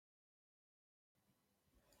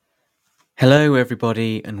Hello,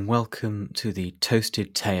 everybody, and welcome to the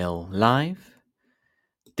Toasted Tale Live.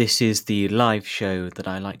 This is the live show that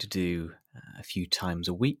I like to do a few times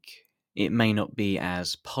a week. It may not be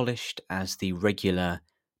as polished as the regular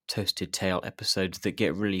Toasted Tale episodes that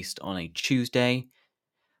get released on a Tuesday,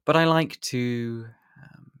 but I like to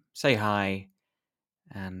say hi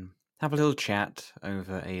and have a little chat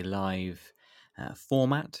over a live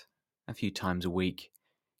format a few times a week.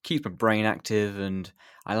 Keeps my brain active, and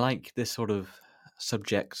I like this sort of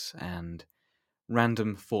subjects and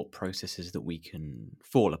random thought processes that we can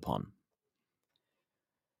fall upon.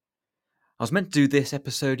 I was meant to do this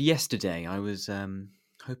episode yesterday. I was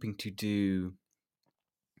hoping to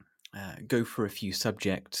go for a few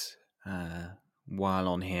subjects while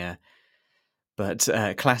on here, but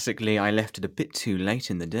classically I left it a bit too late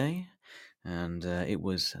in the day, and it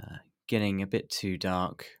was getting a bit too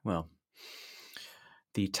dark. Well,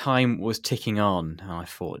 the time was ticking on, and I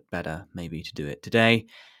thought better maybe to do it today,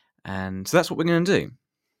 and so that's what we're going to do.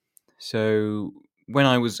 So when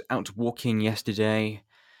I was out walking yesterday,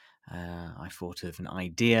 I thought of an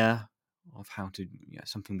idea of how to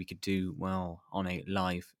something we could do well on a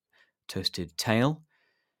live Toasted Tale,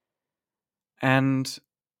 and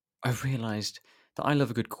I realised that I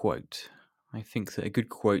love a good quote. I think that a good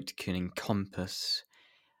quote can encompass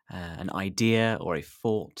an idea or a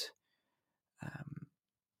thought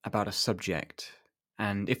about a subject.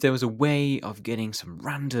 And if there was a way of getting some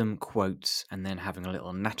random quotes and then having a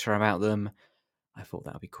little natter about them, I thought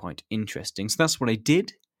that would be quite interesting. So that's what I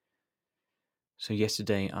did. So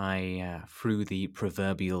yesterday I threw the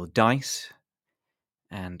proverbial dice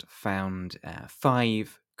and found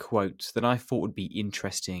 5 quotes that I thought would be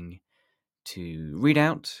interesting to read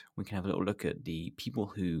out. We can have a little look at the people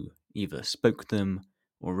who either spoke them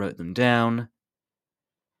or wrote them down,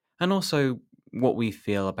 and also what we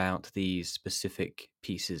feel about these specific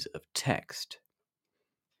pieces of text.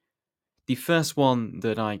 The first one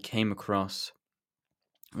that I came across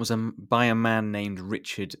was by a man named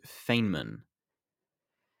Richard Feynman,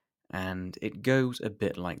 and it goes a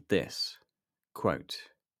bit like this, quote,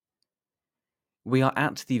 "We are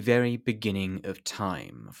at the very beginning of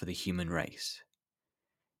time for the human race.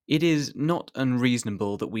 It is not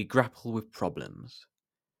unreasonable that we grapple with problems,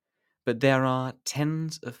 but there are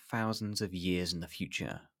tens of thousands of years in the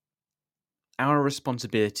future. Our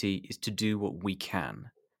responsibility is to do what we can,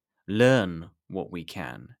 learn what we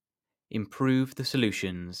can, improve the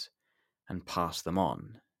solutions, and pass them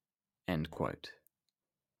on." End quote.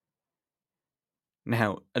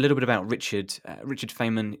 Now, a little bit about Richard. Richard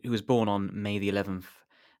Feynman, who was born on May the 11th,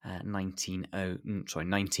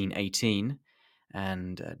 1918,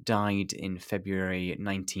 and died in February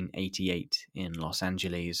 1988 in Los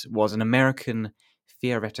Angeles, was an American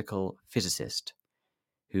theoretical physicist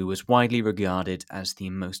who was widely regarded as the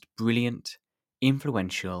most brilliant,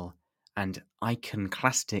 influential, and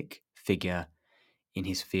iconoclastic figure in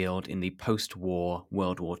his field in the post-war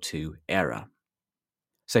World War II era.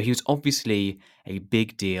 So he was obviously a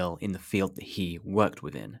big deal in the field that he worked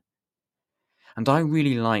within. And I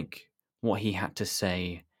really like what he had to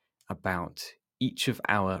say about each of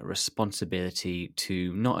our responsibility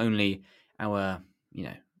to not only our,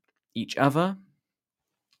 each other,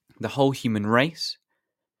 the whole human race,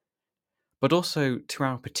 but also to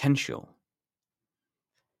our potential.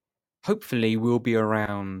 Hopefully, we'll be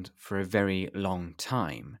around for a very long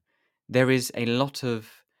time. There is an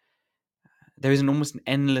almost an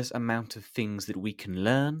endless amount of things that we can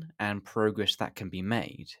learn and progress that can be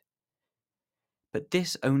made. But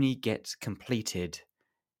this only gets completed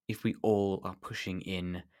if we all are pushing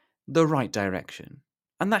in the right direction.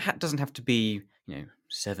 And that doesn't have to be,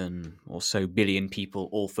 7 or so billion people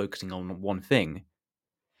all focusing on one thing.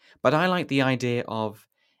 But I like the idea of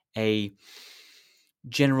a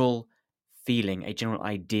general feeling, a general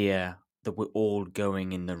idea that we're all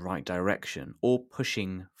going in the right direction, all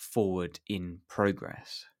pushing forward in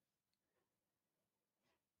progress.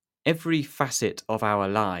 Every facet of our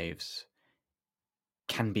lives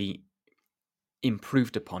can be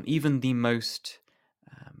improved upon, even the most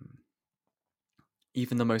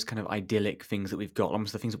kind of idyllic things that we've got,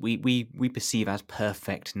 almost the things that we perceive as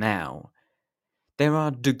perfect now. There are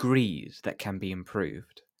degrees that can be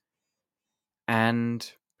improved.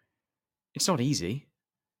 And it's not easy,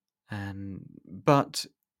 but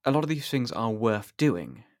a lot of these things are worth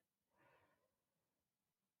doing.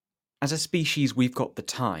 As a species, we've got the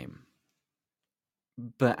time.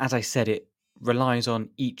 But as I said, it relies on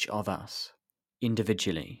each of us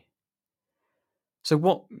individually. So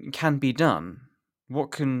what can be done? What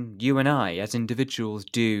can you and I as individuals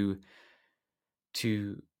do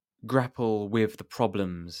to grapple with the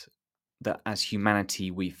problems that as humanity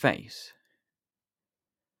we face?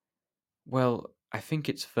 Well, I think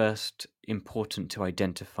it's first important to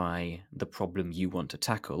identify the problem you want to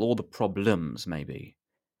tackle, or the problems, maybe.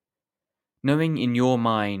 Knowing in your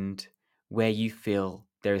mind where you feel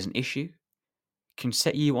there is an issue can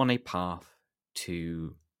set you on a path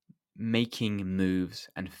to making moves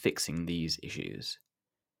and fixing these issues.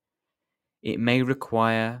 It may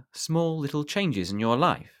require small little changes in your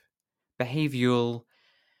life, behavioral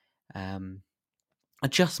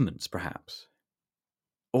adjustments, perhaps.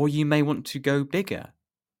 Or you may want to go bigger,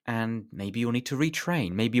 and maybe you'll need to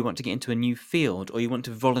retrain. Maybe you want to get into a new field, or you want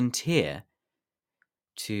to volunteer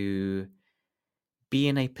to be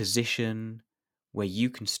in a position where you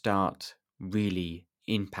can start really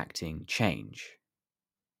impacting change.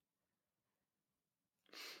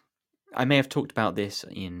 I may have talked about this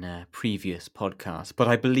in previous podcasts, but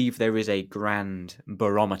I believe there is a grand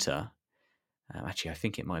barometer. Actually, I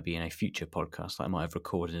think it might be in a future podcast that I might have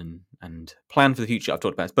recorded and planned for the future. I've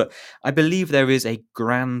talked about this, but I believe there is a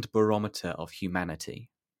grand barometer of humanity,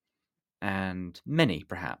 and many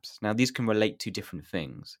perhaps. Now, these can relate to different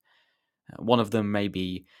things. One of them may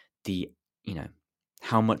be the,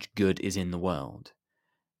 how much good is in the world,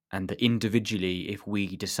 and that individually, if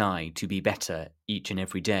we decide to be better each and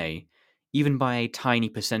every day, even by a tiny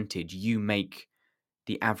percentage, you make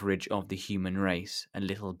the average of the human race a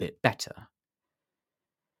little bit better.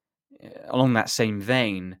 Along that same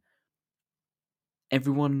vein,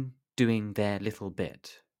 everyone doing their little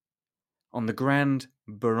bit on the grand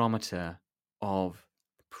barometer of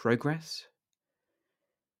progress.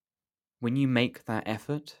 When you make that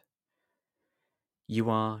effort, you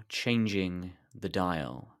are changing the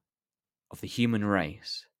dial of the human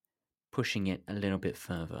race, pushing it a little bit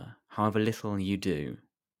further. However little you do,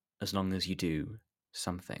 as long as you do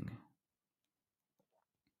something.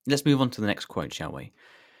 Let's move on to the next quote, shall we?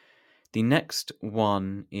 The next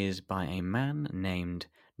one is by a man named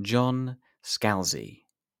John Scalzi,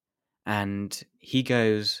 and he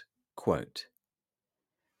goes, quote,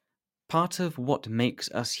 "Part of what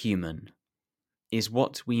makes us human is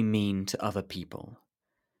what we mean to other people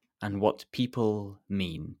and what people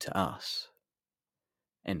mean to us."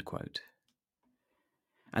 End quote.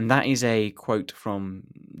 And that is a quote from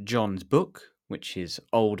John's book, which is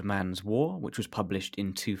Old Man's War, which was published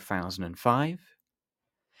in 2005.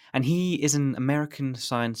 And he is an American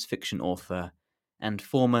science fiction author and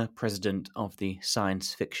former president of the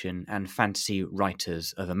Science Fiction and Fantasy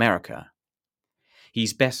Writers of America.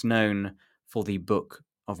 He's best known for the book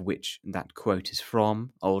of which that quote is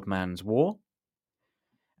from, Old Man's War.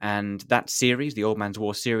 And that series, the Old Man's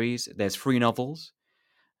War series, there's 3 novels,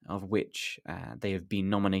 of which they have been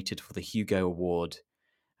nominated for the Hugo Award,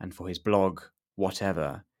 and for his blog,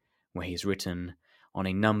 Whatever, where he's written on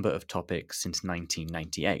a number of topics since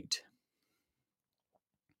 1998.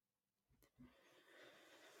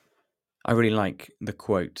 I really like the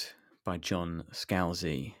quote by John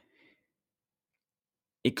Scalzi.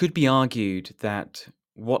 It could be argued that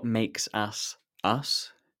what makes us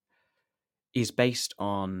us is based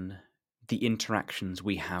on the interactions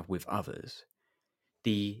we have with others,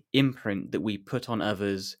 the imprint that we put on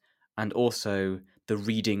others, and also the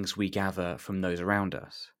readings we gather from those around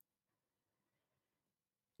us.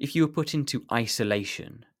 If you were put into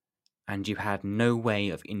isolation and you had no way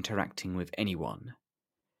of interacting with anyone,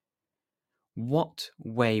 what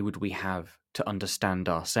way would we have to understand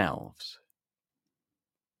ourselves?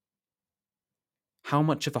 How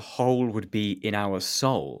much of a hole would be in our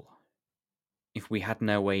soul if we had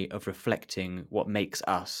no way of reflecting what makes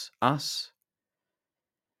us us?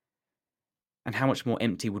 And how much more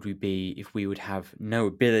empty would we be if we would have no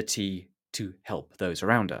ability to help those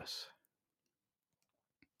around us?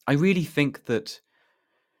 I really think that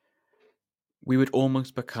we would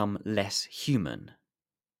almost become less human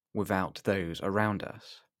without those around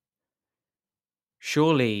us.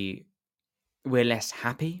 Surely we're less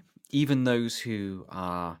happy, even those who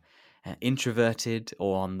are introverted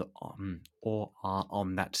or are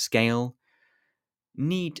on that scale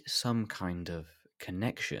need some kind of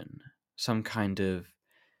connection, some kind of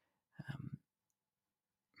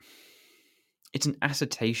it's an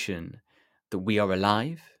assertion that we are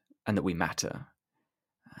alive and that we matter.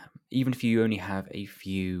 Even if you only have a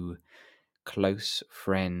few close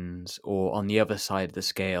friends, or on the other side of the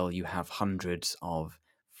scale, you have hundreds of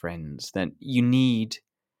friends, then you need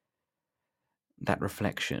that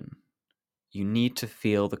reflection. You need to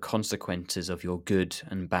feel the consequences of your good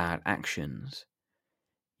and bad actions.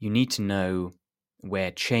 You need to know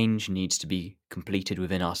where change needs to be completed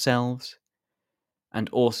within ourselves, and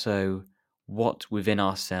also what within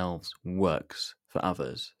ourselves works for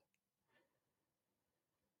others.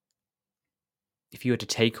 If you were to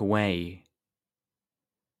take away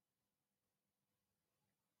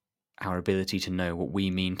our ability to know what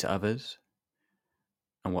we mean to others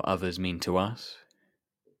and what others mean to us,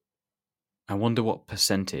 I wonder what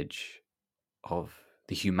percentage of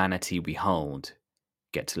the humanity we hold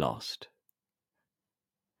gets lost.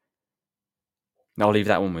 I'll leave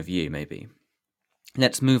that one with you, maybe.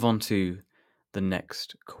 Let's move on to the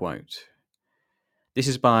next quote. This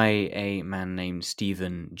is by a man named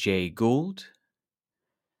Stephen Jay Gould,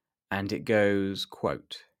 and it goes,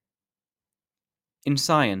 quote, "In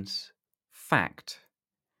science, fact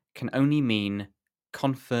can only mean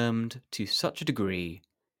confirmed to such a degree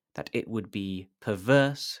that it would be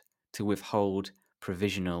perverse to withhold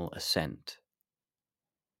provisional assent.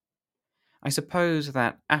 I suppose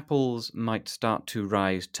that apples might start to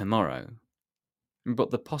rise tomorrow,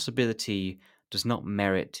 but the possibility does not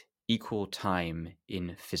merit equal time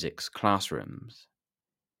in physics classrooms."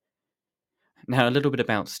 Now, a little bit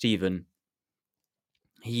about Stephen.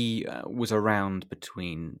 He was around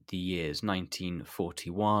between the years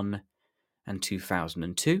 1941 and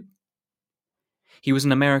 2002. He was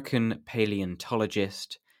an American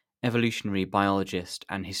paleontologist, evolutionary biologist,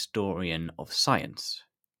 and historian of science.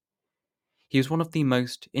 He was one of the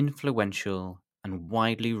most influential and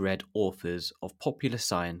widely read authors of popular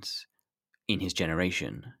science in his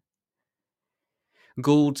generation.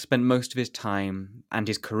 Gould spent most of his time and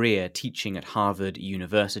his career teaching at Harvard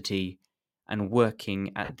University and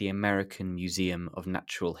working at the American Museum of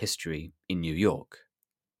Natural History in New York.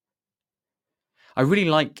 I really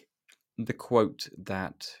like the quote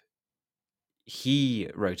that he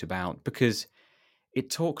wrote about because it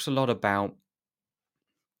talks a lot about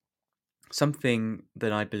something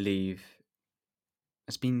that I believe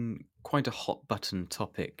has been quite a hot button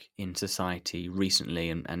topic in society recently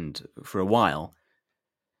and for a while.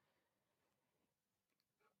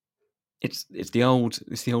 It's the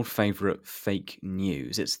old favourite fake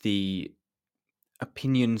news. It's the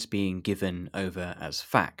opinions being given over as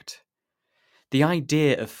fact. The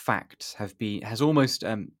idea of facts has almost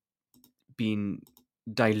been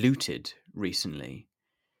diluted recently.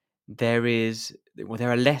 There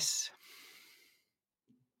are less.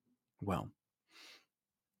 Well,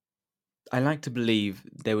 I like to believe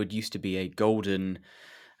there would used to be a golden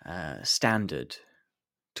standard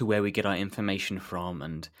to where we get our information from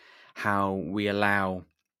and how we allow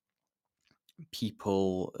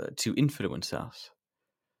people to influence us.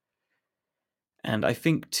 And I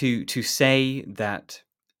think to say that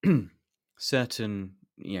certain,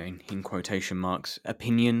 in quotation marks,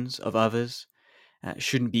 opinions of others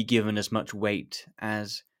shouldn't be given as much weight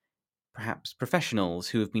as perhaps professionals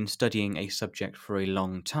who have been studying a subject for a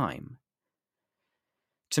long time.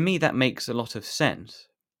 To me, that makes a lot of sense.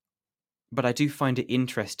 But I do find it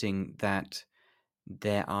interesting that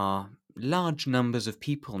there are large numbers of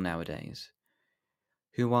people nowadays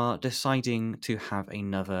who are deciding to have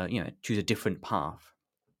another, choose a different path.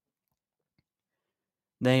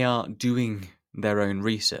 They are doing their own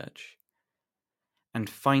research and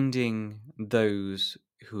finding those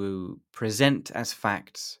who present as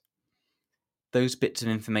facts those bits of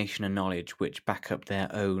information and knowledge which back up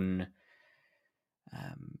their own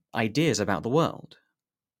ideas about the world.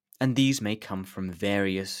 And these may come from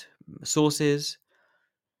various sources.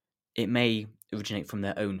 It may originate from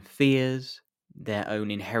their own fears, their own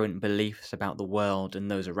inherent beliefs about the world and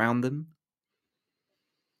those around them.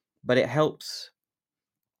 But it helps,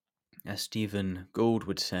 as Stephen Gould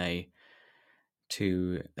would say,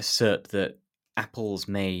 to assert that apples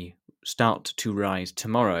may start to rise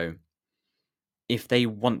tomorrow if they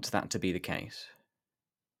want that to be the case.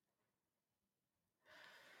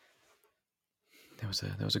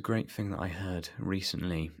 There was a great thing that I heard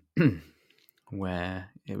recently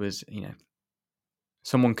where it was,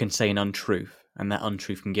 someone can say an untruth and that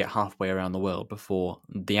untruth can get halfway around the world before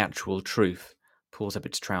the actual truth pulls up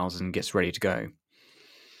its trousers and gets ready to go.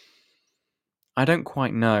 I don't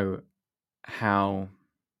quite know how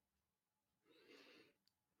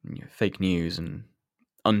fake news and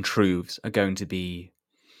untruths are going to be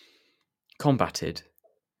combated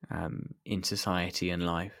in society and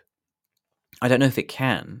life. I don't know if it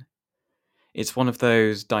can. It's one of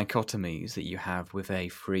those dichotomies that you have with a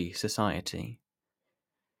free society.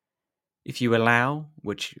 If you allow,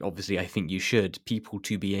 which obviously I think you should, people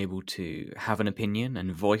to be able to have an opinion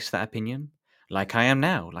and voice that opinion, like I am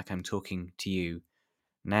now, like I'm talking to you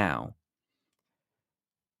now,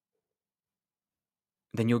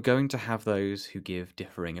 then you're going to have those who give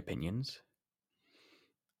differing opinions,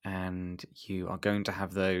 and you are going to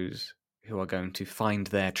have those who are going to find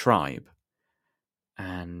their tribe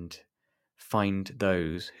and find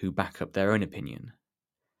those who back up their own opinion.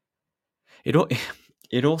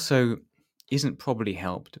 It also isn't probably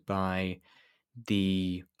helped by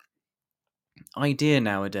the idea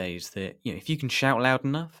nowadays that if you can shout loud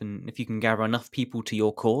enough and if you can gather enough people to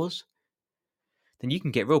your cause, then you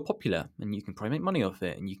can get real popular and you can probably make money off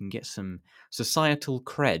it and you can get some societal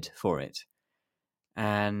cred for it.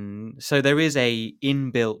 And so there is a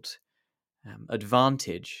inbuilt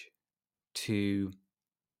advantage to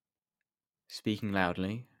speaking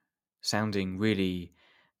loudly, sounding really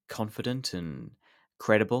confident and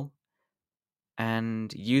credible,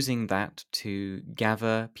 and using that to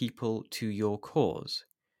gather people to your cause.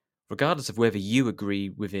 Regardless of whether you agree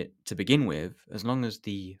with it to begin with, as long as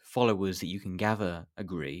the followers that you can gather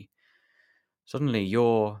agree, suddenly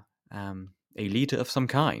you're a leader of some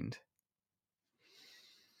kind.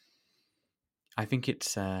 I think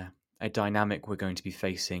it's a dynamic we're going to be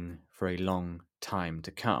facing for a long time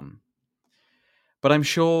to come. But I'm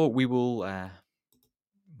sure we will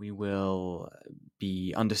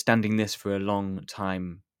be understanding this for a long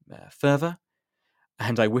time further,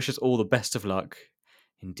 and I wish us all the best of luck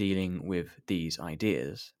in dealing with these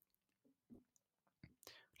ideas.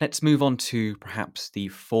 Let's move on to perhaps the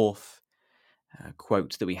fourth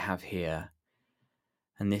quote that we have here,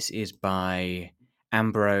 and this is by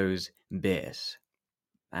Ambrose Bierce,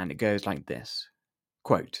 and it goes like this,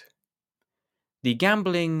 quote, "The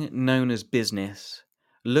gambling known as business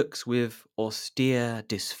looks with austere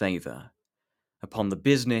disfavour upon the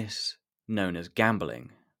business known as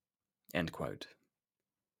gambling," end quote.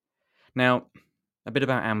 Now, a bit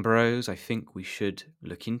about Ambrose I think we should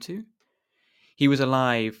look into. He was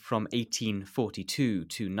alive from 1842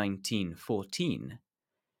 to 1914,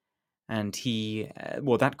 and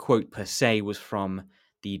that quote per se was from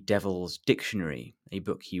The Devil's Dictionary, a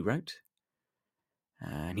book he wrote.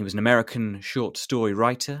 And he was an American short story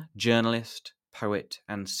writer, journalist, poet,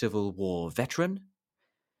 and Civil War veteran.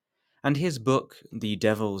 And his book, The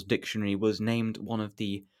Devil's Dictionary, was named one of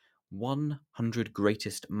the 100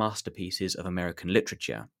 greatest masterpieces of American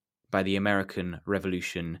literature by the American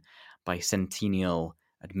Revolution Bicentennial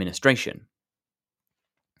Administration.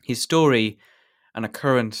 His story, An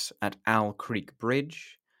Occurrence at Owl Creek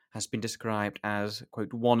Bridge, has been described as,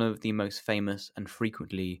 quote, one of the most famous and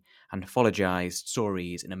frequently anthologized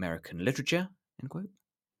stories in American literature, end quote.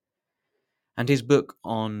 And his book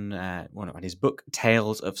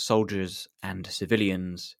Tales of Soldiers and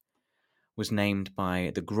Civilians, was named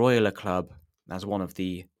by the Grolier Club as one of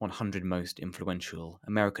the 100 most influential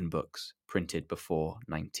American books printed before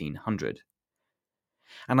 1900.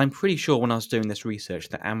 And I'm pretty sure when I was doing this research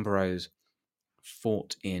that Ambrose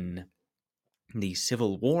fought in the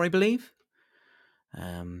Civil War, I believe.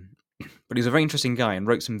 But he was a very interesting guy and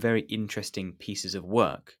wrote some very interesting pieces of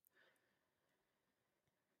work.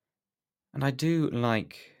 And I do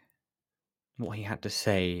like what he had to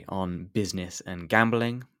say on business and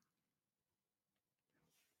gambling.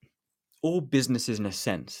 All businesses, in a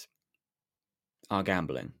sense, are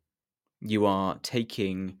gambling. You are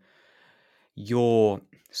taking your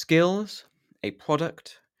skills, a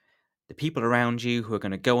product, the people around you who are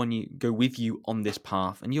going to go with you on this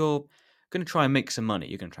path, and you're going to try and make some money.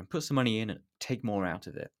 You're going to try and put some money in and take more out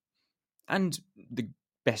of it. And the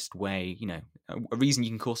best way, a reason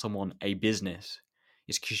you can call someone a business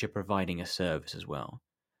is because you're providing a service as well.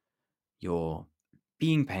 You're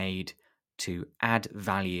being paid to add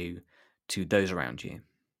value to those around you.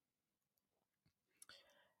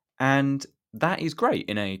 And that is great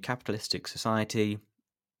in a capitalistic society.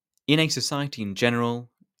 In a society in general,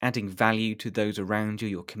 adding value to those around you,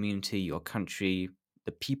 your community, your country,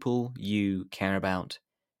 the people you care about,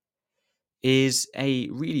 is a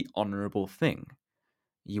really honourable thing.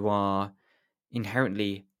 You are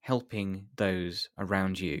inherently helping those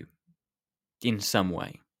around you in some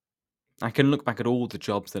way. I can look back at all the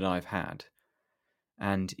jobs that I've had,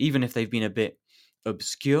 and even if they've been a bit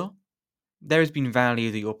obscure, there has been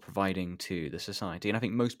value that you're providing to the society, and I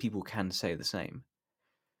think most people can say the same.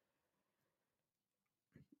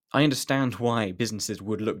 I understand why businesses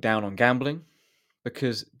would look down on gambling,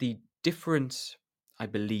 because the difference, I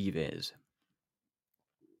believe, is,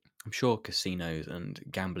 I'm sure casinos and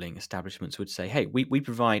gambling establishments would say, hey, we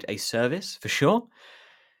provide a service, for sure.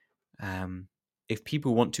 If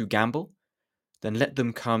people want to gamble, then let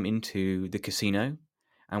them come into the casino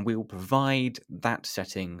and we will provide that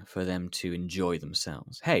setting for them to enjoy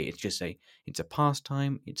themselves. Hey, it's a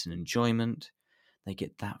pastime, it's an enjoyment. They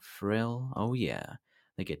get that thrill. Oh yeah.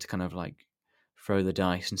 They get to kind of like throw the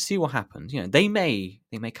dice and see what happens. They may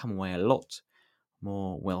come away a lot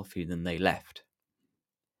more wealthy than they left.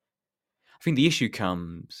 I think the issue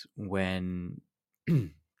comes when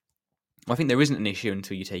I think there isn't an issue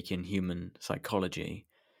until you take in human psychology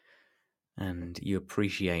and you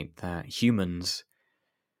appreciate that humans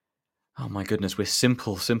Oh my goodness, we're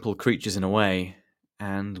simple creatures in a way,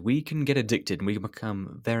 and we can get addicted and we can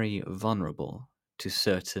become very vulnerable to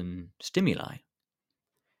certain stimuli.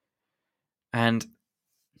 And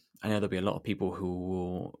I know there'll be a lot of people who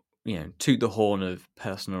will, toot the horn of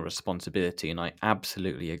personal responsibility, and I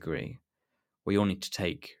absolutely agree. We all need to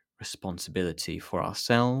take responsibility for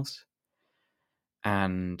ourselves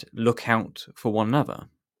and look out for one another.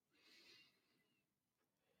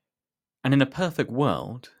 And in a perfect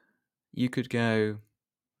world, you could go,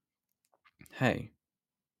 hey,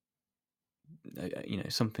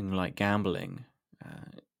 something like gambling,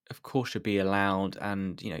 of course, should be allowed,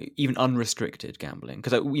 and even unrestricted gambling,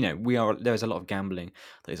 because there's a lot of gambling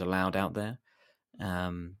that is allowed out there,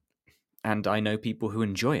 and I know people who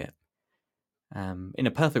enjoy it. In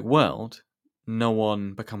a perfect world, no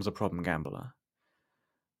one becomes a problem gambler.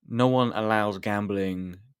 No one allows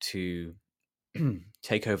gambling to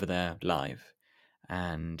take over their life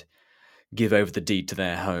and give over the deed to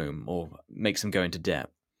their home or makes them go into debt.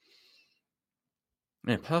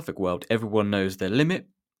 In a perfect world, everyone knows their limit.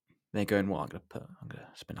 They're going, well, I'm going to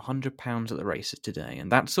spend £100 at the races today, and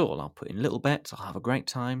that's all. I'll put in little bets. I'll have a great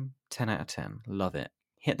time. 10 out of 10. Love it.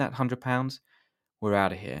 Hit that £100. We're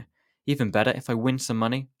out of here. Even better, if I win some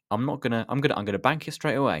money, I'm gonna bank it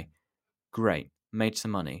straight away. Great. Made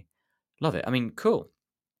some money. Love it. I mean, cool.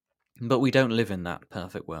 But we don't live in that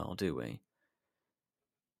perfect world, do we?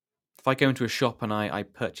 If I go into a shop and I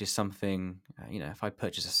purchase something, if I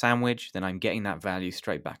purchase a sandwich, then I'm getting that value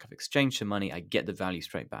straight back. I've exchanged some money, I get the value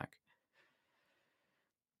straight back.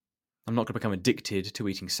 I'm not going to become addicted to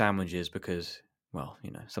eating sandwiches because, well,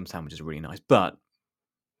 some sandwiches are really nice, but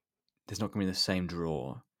there's not going to be the same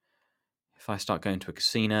draw. If I start going to a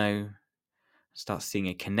casino, start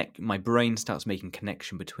seeing my brain starts making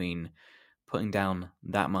connection between putting down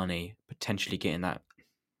that money, potentially getting that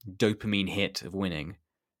dopamine hit of winning,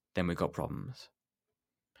 then we've got problems.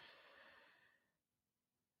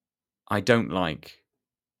 I don't like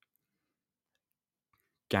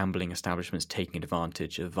gambling establishments taking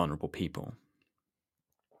advantage of vulnerable people.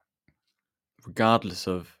 Regardless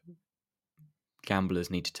of gamblers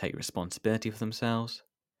need to take responsibility for themselves,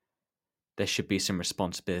 there should be some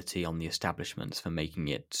responsibility on the establishments for making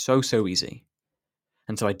it so easy.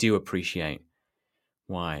 And so I do appreciate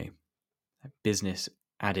why a business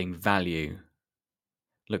adding value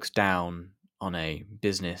looks down on a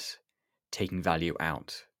business taking value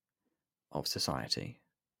out of society.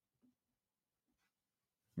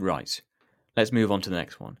 Right. Let's move on to the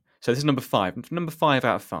next one. So this is number 5. Number 5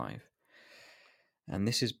 out of 5. And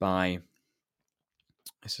this is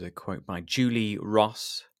a quote by Julie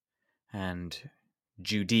Ross and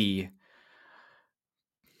Judy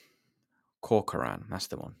Corcoran. That's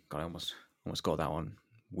the one. God, I almost got that one.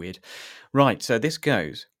 Weird. Right, so this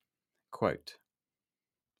goes, quote,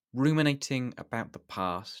 ruminating about the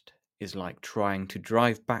past is like trying to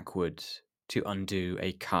drive backwards to undo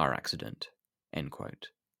a car accident, end quote.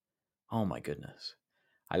 Oh my goodness.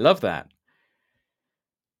 I love that.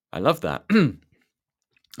 A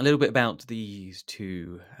little bit about these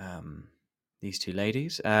two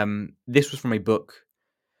ladies. This was from a book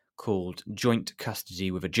called Joint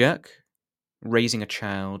Custody with a Jerk, Raising a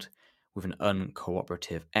Child with an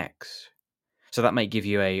Uncooperative Ex. So that might give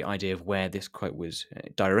you an idea of where this quote was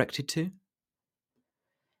directed to.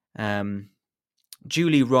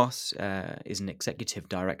 Julie Ross is an executive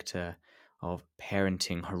director of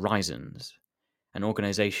Parenting Horizons, an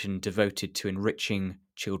organization devoted to enriching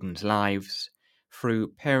children's lives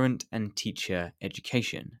through parent and teacher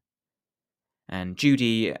education. And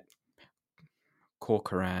Judy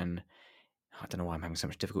Corcoran, I don't know why I'm having so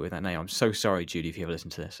much difficulty with that name. I'm so sorry, Judy, if you ever listen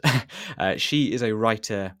to this. She is a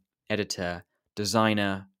writer, editor,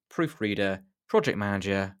 designer, proofreader, project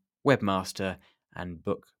manager, webmaster, and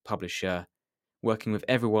book publisher, working with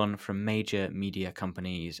everyone from major media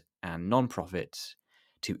companies and non-profits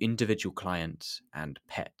to individual clients and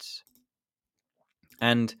pets.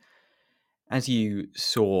 And as you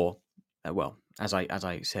saw, as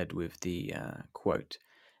I said with the quote,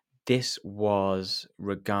 this was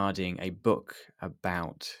regarding a book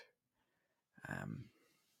about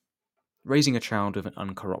raising a child with an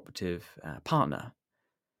uncooperative partner.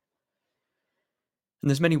 And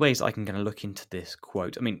there's many ways I can kind of look into this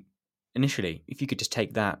quote. I mean, initially, if you could just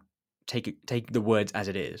take the words as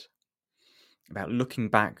it is, about looking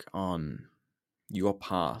back on your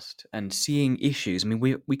past and seeing issues. I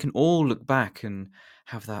mean, we can all look back and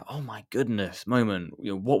have that, oh my goodness moment.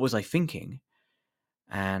 What was I thinking?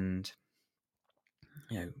 And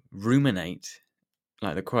ruminate,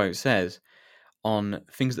 like the quote says, on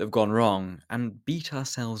things that have gone wrong and beat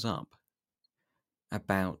ourselves up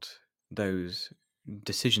about those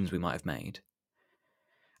decisions we might have made.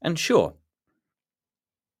 And sure,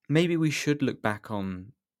 maybe we should look back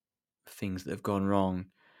on things that have gone wrong,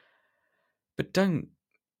 but don't,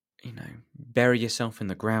 bury yourself in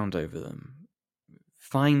the ground over them.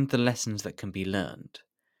 Find the lessons that can be learned.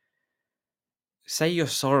 Say you're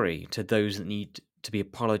sorry to those that need to be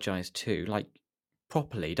apologized to,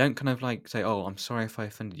 properly. Don't kind of say, "Oh, I'm sorry if I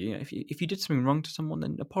offended you." If you did something wrong to someone,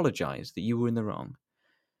 then apologize that you were in the wrong.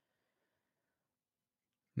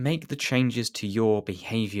 Make the changes to your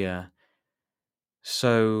behavior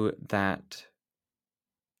so that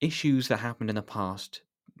issues that happened in the past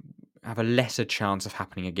have a lesser chance of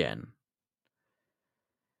happening again.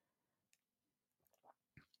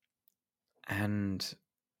 And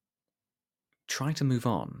try to move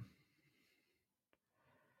on.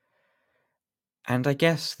 And I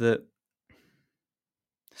guess that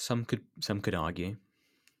some could argue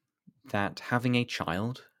that having a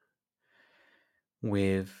child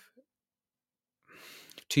with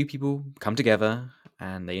two people come together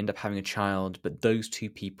and they end up having a child, but those two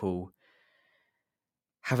people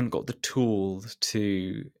haven't got the tools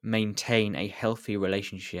to maintain a healthy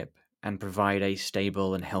relationship and provide a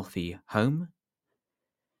stable and healthy home,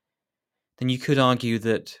 then you could argue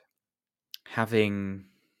that having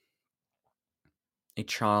a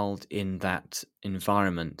child in that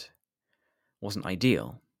environment wasn't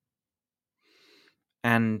ideal.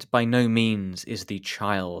 And by no means is the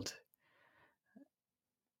child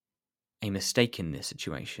a mistake in this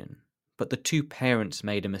situation, but the two parents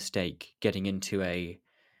made a mistake getting into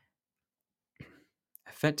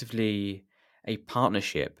effectively a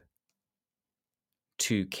partnership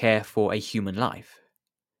to care for a human life.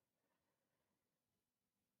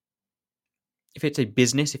 If it's a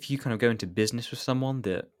business, if you kind of go into business with someone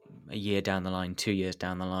that a year down the line, 2 years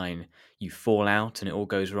down the line, you fall out and it all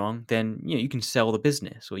goes wrong, then you can sell the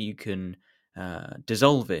business, or you can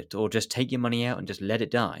dissolve it, or just take your money out and just let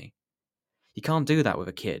it die. You can't do that with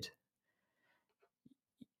a kid.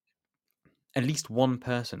 At least one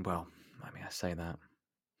person, well, I say that.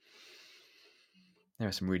 There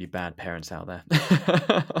are some really bad parents out there.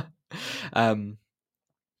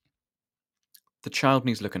 The child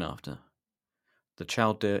needs looking after. The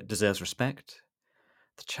child deserves respect.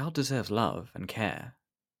 The child deserves love and care,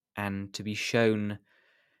 and to be shown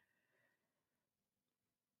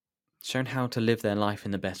how to live their life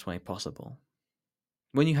in the best way possible.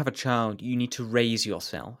 When you have a child, you need to raise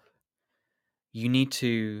yourself. You need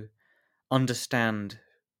to understand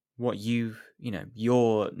what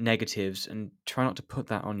your negatives, and try not to put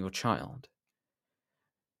that on your child.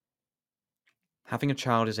 Having a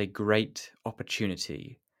child is a great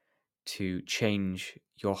opportunity to change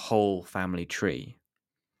your whole family tree.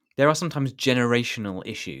 There are sometimes generational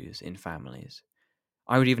issues in families.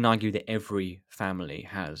 I would even argue that every family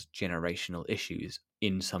has generational issues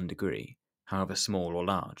in some degree, however small or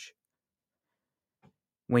large.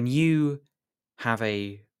 When you have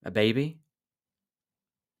a baby,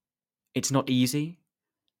 it's not easy,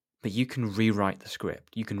 but you can rewrite the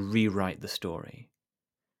script. You can rewrite the story.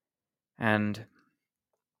 And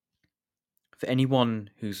for anyone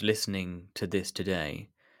who's listening to this today,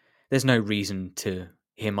 there's no reason to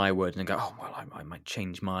hear my words and go, "Oh, well, I might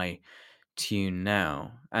change my tune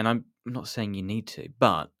now." And I'm not saying you need to,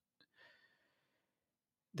 but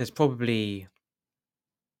there's probably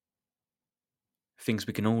things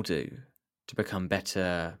we can all do to become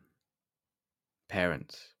better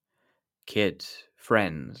parents, kids,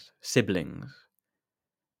 friends, siblings,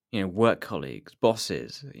 work colleagues,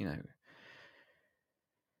 bosses,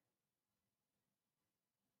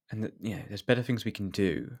 and there's better things we can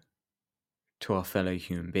do to our fellow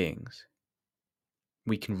human beings.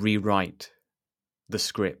 We can rewrite the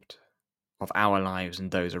script of our lives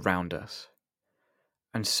and those around us.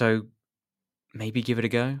 And so maybe give it a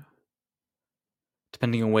go.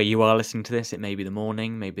 Depending on where you are listening to this, it may be the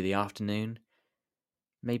morning, maybe the afternoon.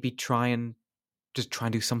 Maybe try and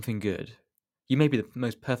do something good. You may be the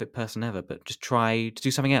most perfect person ever, but just try to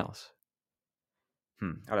do something else.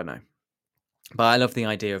 I don't know. But I love the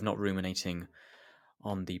idea of not ruminating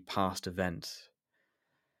on the past events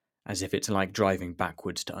as if it's like driving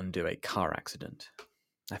backwards to undo a car accident.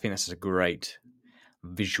 I think this is a great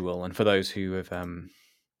visual. And for those who have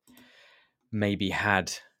maybe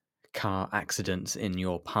had car accidents in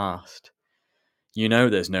your past,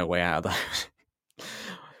 there's no way out of that.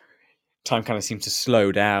 Time kind of seems to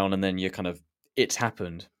slow down, and then you're it's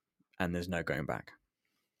happened, and there's no going back,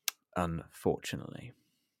 unfortunately.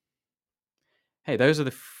 Hey, those are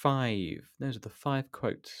the five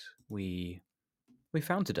quotes we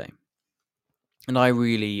found today. And I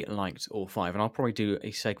really liked all five, and I'll probably do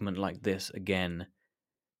a segment like this again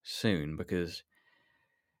soon, because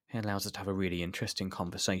It allows us to have a really interesting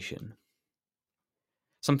conversation.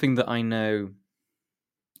 Something that I know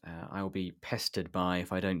I will be pestered by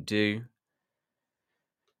if I don't do.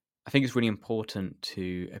 I think it's really important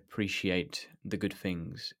to appreciate the good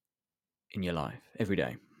things in your life every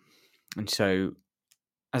day. And so,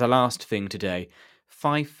 as a last thing today,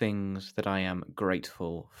 5 things that I am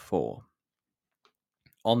grateful for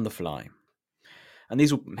on the fly. And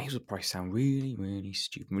these will probably sound really, really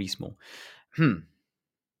stupid, really small. I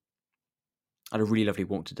had a really lovely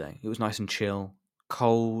walk today. It was nice and chill,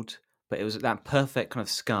 cold, but it was that perfect kind of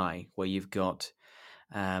sky where you've got,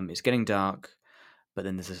 it's getting dark, but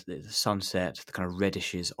then there's the sunset, the kind of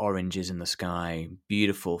redishes, oranges in the sky,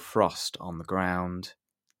 beautiful frost on the ground.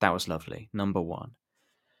 That was lovely. Number 1.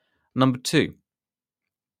 Number 2,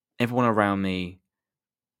 everyone around me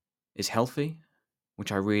is healthy,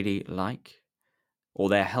 which I really like, or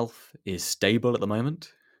their health is stable at the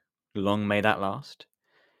moment. Long may that last.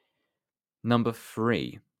 Number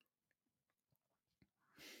 3,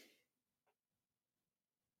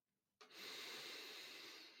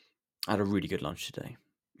 I had a really good lunch today.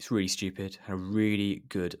 It's really stupid. I had a really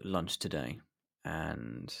good lunch today.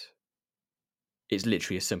 And it's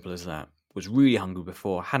literally as simple as that. Was really hungry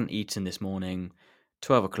before, hadn't eaten this morning.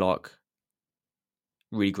 12 o'clock,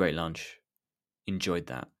 really great lunch. Enjoyed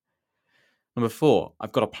that. Number 4,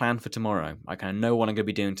 I've got a plan for tomorrow. I kind of know what I'm going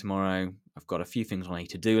to be doing tomorrow. I've got a few things on a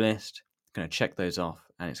to-do list. I'm going to check those off,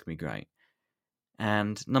 and it's going to be great.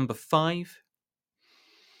 And number 5,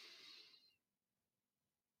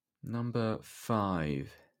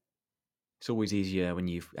 it's always easier when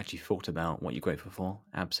you've actually thought about what you're grateful for.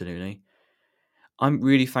 Absolutely. I'm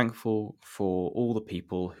really thankful for all the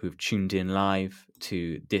people who've tuned in live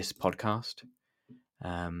to this podcast.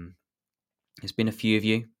 There's been a few of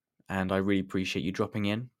you, and I really appreciate you dropping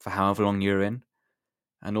in for however long you're in.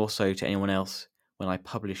 And also to anyone else, when I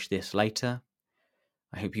publish this later,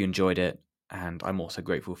 I hope you enjoyed it, and I'm also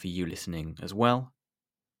grateful for you listening as well.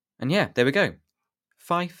 And yeah, there we go.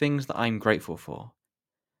 5 things that I'm grateful for.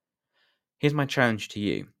 Here's my challenge to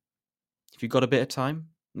you. If you've got a bit of time,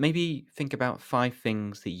 maybe think about 5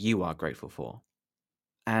 things that you are grateful for.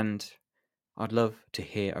 And I'd love to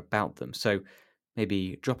hear about them. So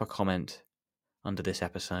maybe drop a comment under this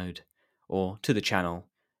episode or to the channel,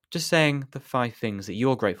 just saying the 5 things that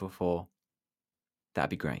you're grateful for. That'd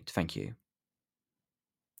be great. Thank you.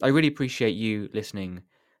 I really appreciate you listening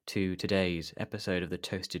to today's episode of the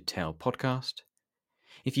Toasted Tale podcast.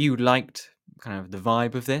 If you liked kind of the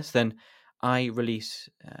vibe of this, then I release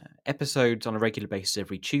episodes on a regular basis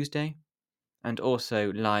every Tuesday, and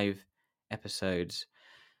also live episodes.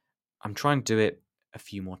 I'm trying to do it a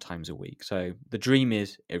few more times a week. So the dream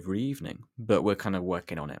is every evening, but we're kind of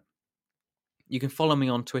working on it. You can follow me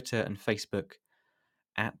on Twitter and Facebook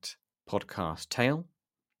at Podcast Tale.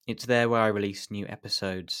 It's there where I release new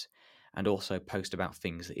episodes and also post about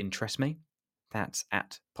things that interest me. That's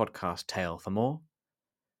at Podcast Tale for more.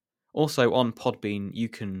 Also on Podbean, you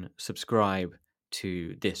can subscribe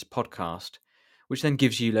to this podcast, which then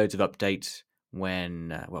gives you loads of updates when,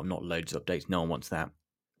 not loads of updates, no one wants that,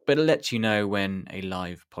 but it lets you know when a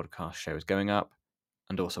live podcast show is going up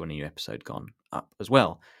and also when a new episode gone up as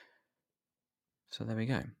well. So there we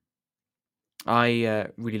go. I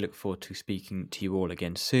really look forward to speaking to you all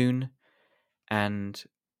again soon, and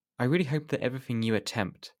I really hope that everything you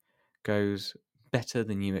attempt goes better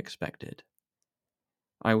than you expected.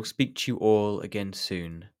 I will speak to you all again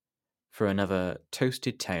soon for another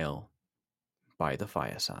Toasted Tale by the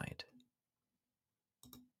Fireside.